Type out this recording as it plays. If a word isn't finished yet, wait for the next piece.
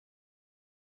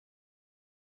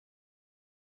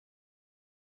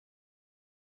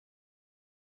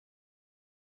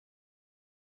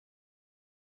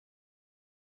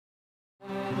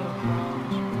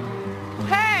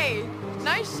Hey!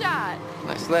 Nice shot.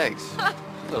 Nice legs.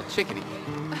 Little chickadee.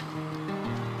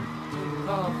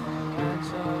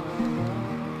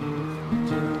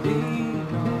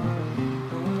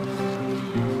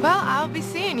 Well, I'll be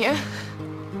seeing you.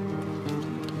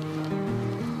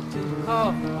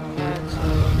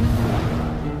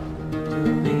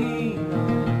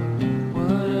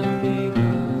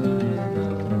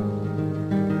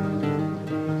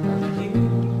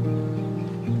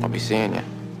 I'll be seeing you.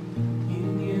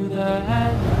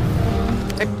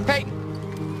 Hey, Peyton!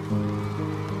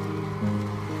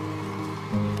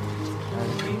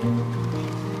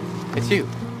 It's you.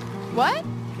 What?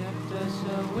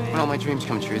 When all my dreams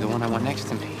come true, the one I want next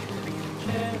to me.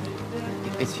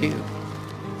 It's you.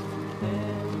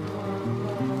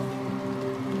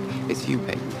 It's you,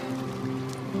 Peyton.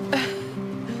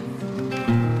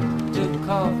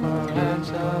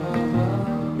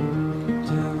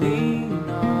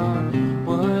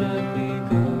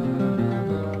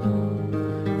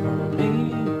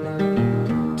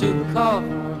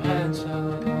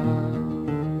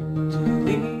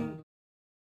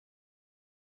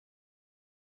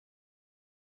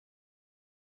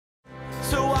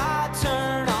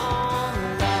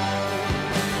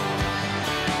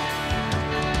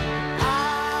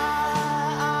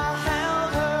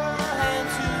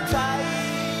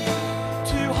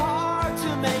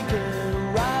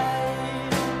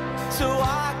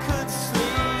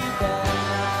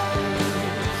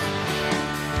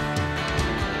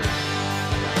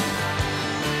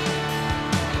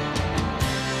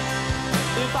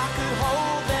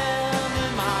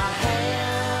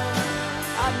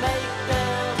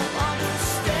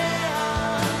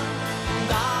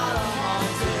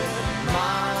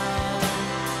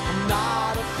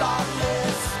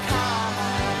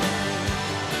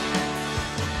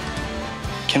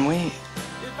 Can we...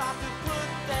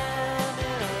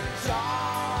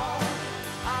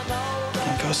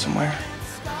 go somewhere?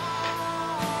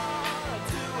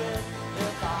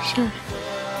 Sure.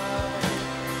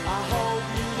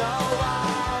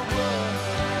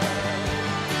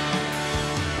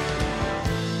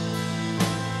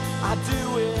 I'd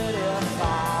do it if I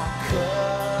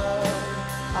could.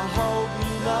 I hope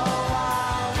you know I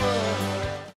would.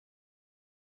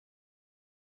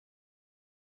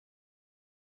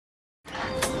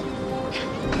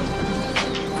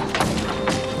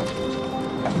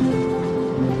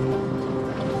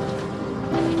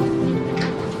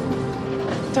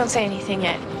 Don't say anything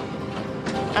yet.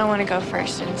 I want to go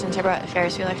first, and since I brought the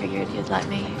Ferris wheel, I figured you'd let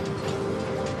me.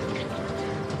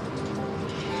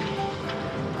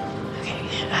 Okay,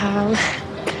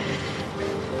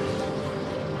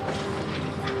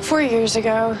 4 years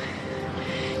ago,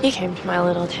 you came to my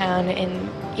little town, and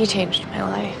you changed my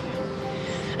life.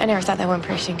 I never thought that one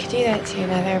person could do that to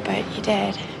another, but you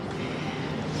did.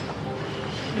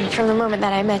 And from the moment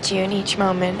that I met you, and each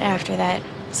moment after that,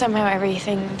 somehow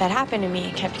everything that happened to me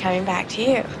kept coming back to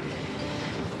you.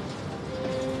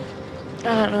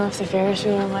 I don't know if the Ferris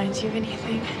wheel reminds you of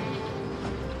anything.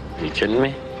 Are you kidding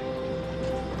me?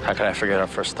 How could I forget our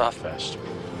first thought fest?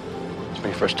 It's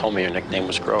when you first told me your nickname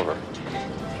was Grover.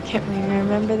 I can't believe you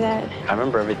remember that. I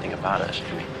remember everything about us,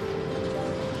 Amy.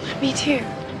 Me too.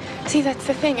 See, that's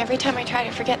the thing. Every time I try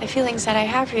to forget the feelings that I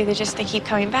have for you, they keep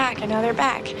coming back, and now they're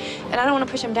back. And I don't want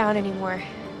to push them down anymore.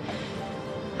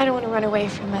 I don't want to run away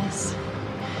from this.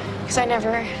 Because I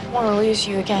never want to lose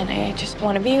you again. I just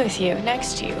want to be with you,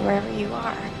 next to you, wherever you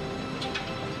are.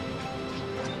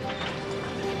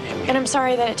 Amy. And I'm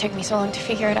sorry that it took me so long to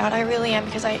figure it out. I really am,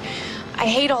 because I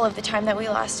hate all of the time that we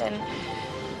lost, and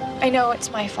I know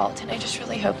it's my fault, and I just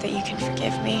really hope that you can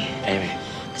forgive me. Amy.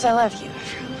 Because I love you,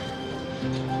 Ephraim.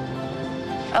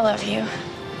 I love you.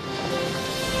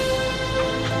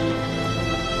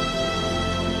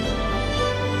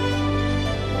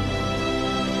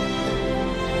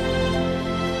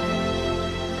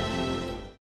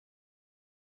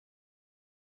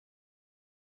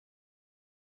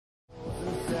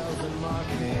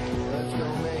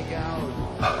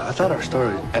 I thought our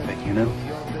story was epic, you know?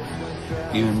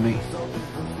 You and me.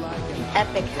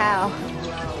 Epic how?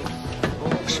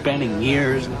 Spanning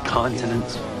years and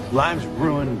continents, lives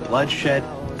ruined, bloodshed.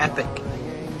 Epic.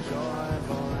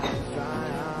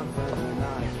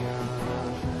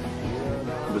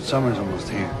 But summer's almost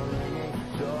here.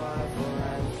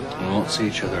 We won't see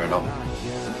each other at all.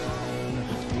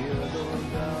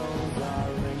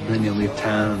 And then you'll leave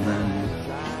town, and then...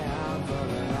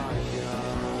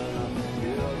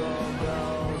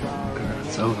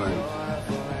 it's over.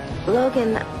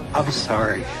 Logan. I'm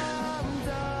sorry.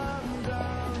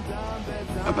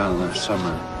 About last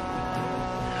summer.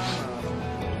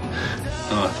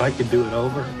 Oh, if I could do it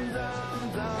over.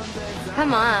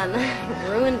 Come on.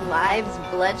 Ruined lives,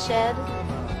 bloodshed.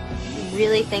 You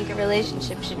really think a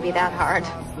relationship should be that hard?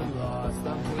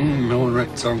 No one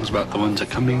writes songs about the ones that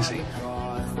come easy.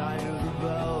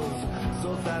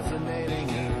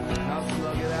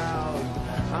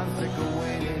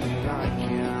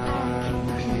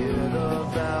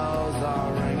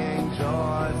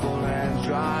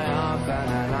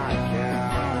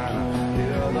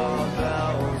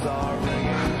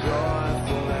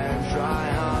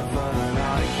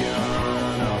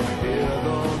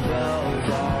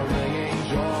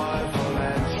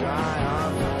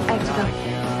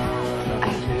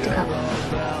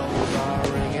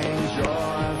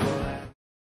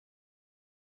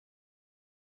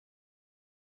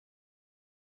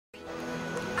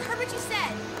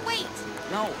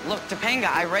 No, look, Topanga,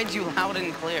 I read you loud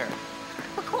and clear.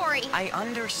 But Corey. I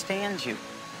understand you,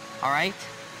 all right?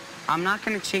 I'm not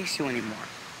gonna chase you anymore.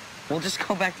 We'll just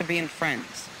go back to being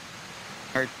friends.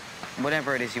 Or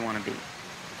whatever it is you want to be.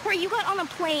 Corey, you got on a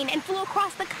plane and flew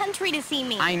across the country to see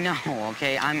me. I know,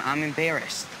 okay? I'm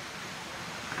embarrassed.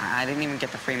 I didn't even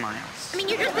get the free miles. I mean,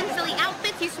 you're just in silly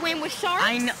outfits. You swam with sharks.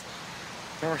 I know.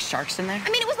 There were sharks in there? I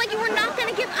mean, it was like you were not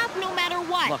going to give up no matter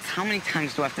what. Look, how many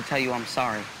times do I have to tell you I'm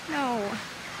sorry? No.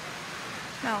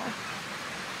 No.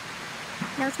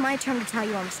 Now it's my turn to tell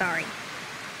you I'm sorry.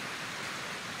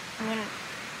 I mean,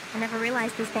 I never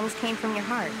realized these things came from your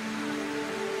heart.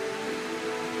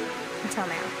 Until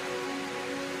now.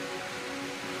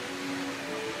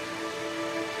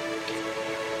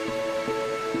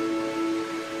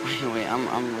 Wait,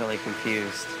 I'm really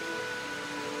confused.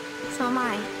 So am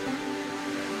I.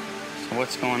 So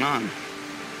what's going on?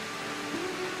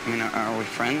 I mean, are we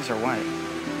friends or what?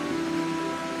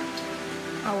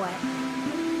 Oh, what?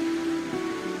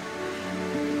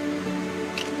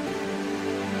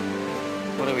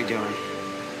 What are we doing?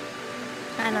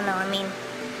 I don't know, I mean,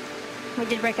 we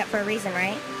did break up for a reason,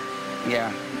 right?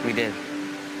 Yeah, we did.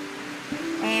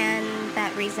 And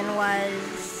that reason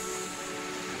was...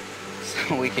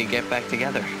 So we could get back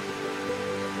together.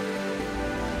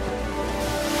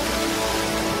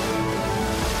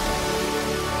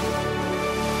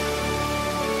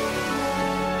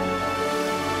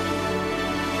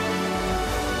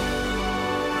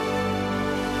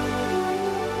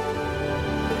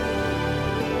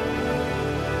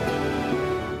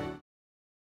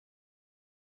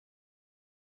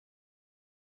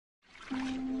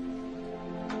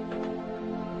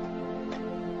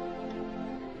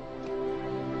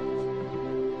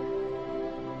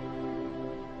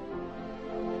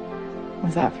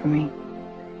 Was that for me?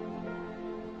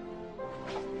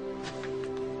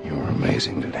 You were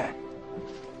amazing today.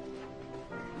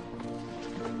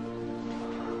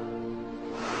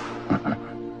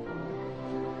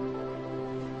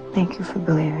 Thank you for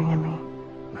believing in me.